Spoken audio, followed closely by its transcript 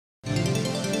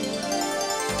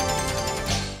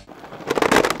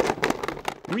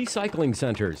Recycling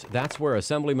centers, that's where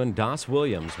Assemblyman Das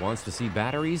Williams wants to see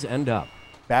batteries end up.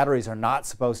 Batteries are not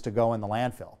supposed to go in the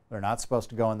landfill. They're not supposed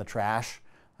to go in the trash.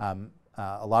 Some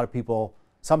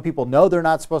people know they're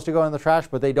not supposed to go in the trash,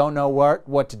 but they don't know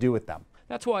what to do with them.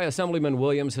 That's why Assemblyman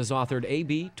Williams has authored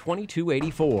AB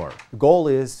 2284. The goal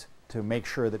is to make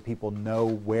sure that people know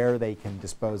where they can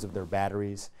dispose of their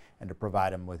batteries and to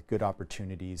provide them with good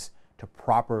opportunities to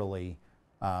properly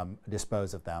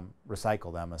dispose of them,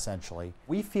 recycle them essentially.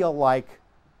 We feel like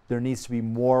there needs to be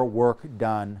more work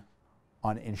done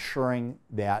on ensuring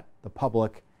that the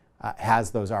public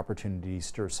has those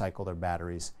opportunities to recycle their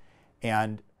batteries.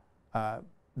 And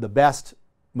the best,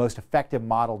 most effective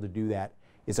model to do that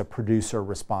is a producer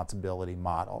responsibility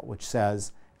model, which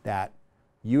says that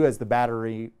you as the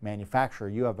battery manufacturer,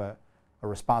 you have a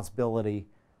responsibility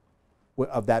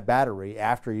of that battery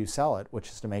after you sell it, which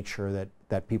is to make sure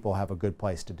that people have a good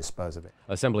place to dispose of it.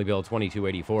 Assembly Bill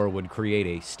 2284 would create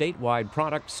a statewide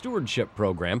product stewardship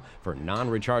program for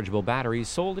non-rechargeable batteries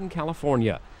sold in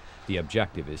California. The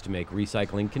objective is to make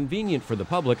recycling convenient for the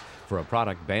public for a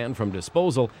product banned from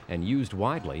disposal and used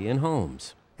widely in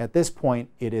homes. At this point,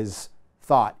 it is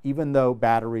thought, even though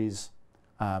batteries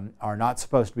are not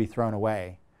supposed to be thrown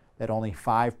away, that only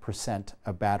 5%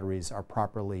 of batteries are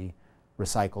properly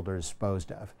recycled or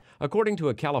disposed of. According to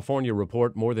a California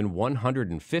report, more than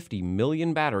 150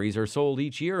 million batteries are sold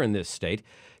each year in this state.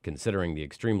 Considering the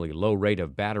extremely low rate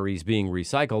of batteries being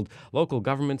recycled, local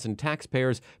governments and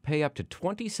taxpayers pay up to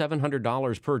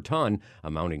 $2,700 per ton,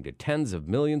 amounting to tens of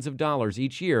millions of dollars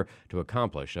each year to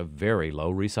accomplish a very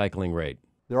low recycling rate.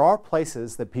 There are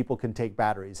places that people can take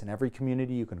batteries. In every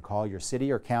community you can call your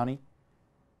city or county,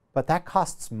 but that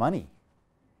costs money.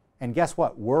 And guess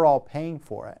what? We're all paying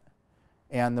for it.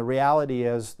 And the reality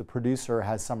is the producer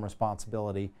has some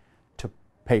responsibility to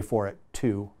pay for it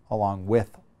too, along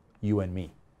with you and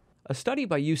me. A study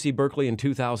by UC Berkeley in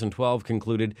 2012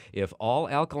 concluded if all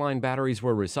alkaline batteries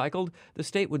were recycled, the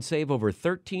state would save over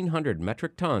 1,300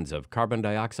 metric tons of carbon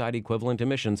dioxide equivalent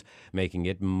emissions, making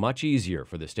it much easier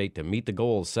for the state to meet the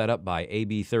goals set up by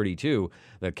AB 32,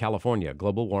 the California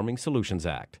Global Warming Solutions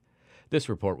Act. This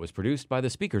report was produced by the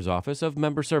Speaker's Office of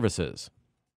Member Services.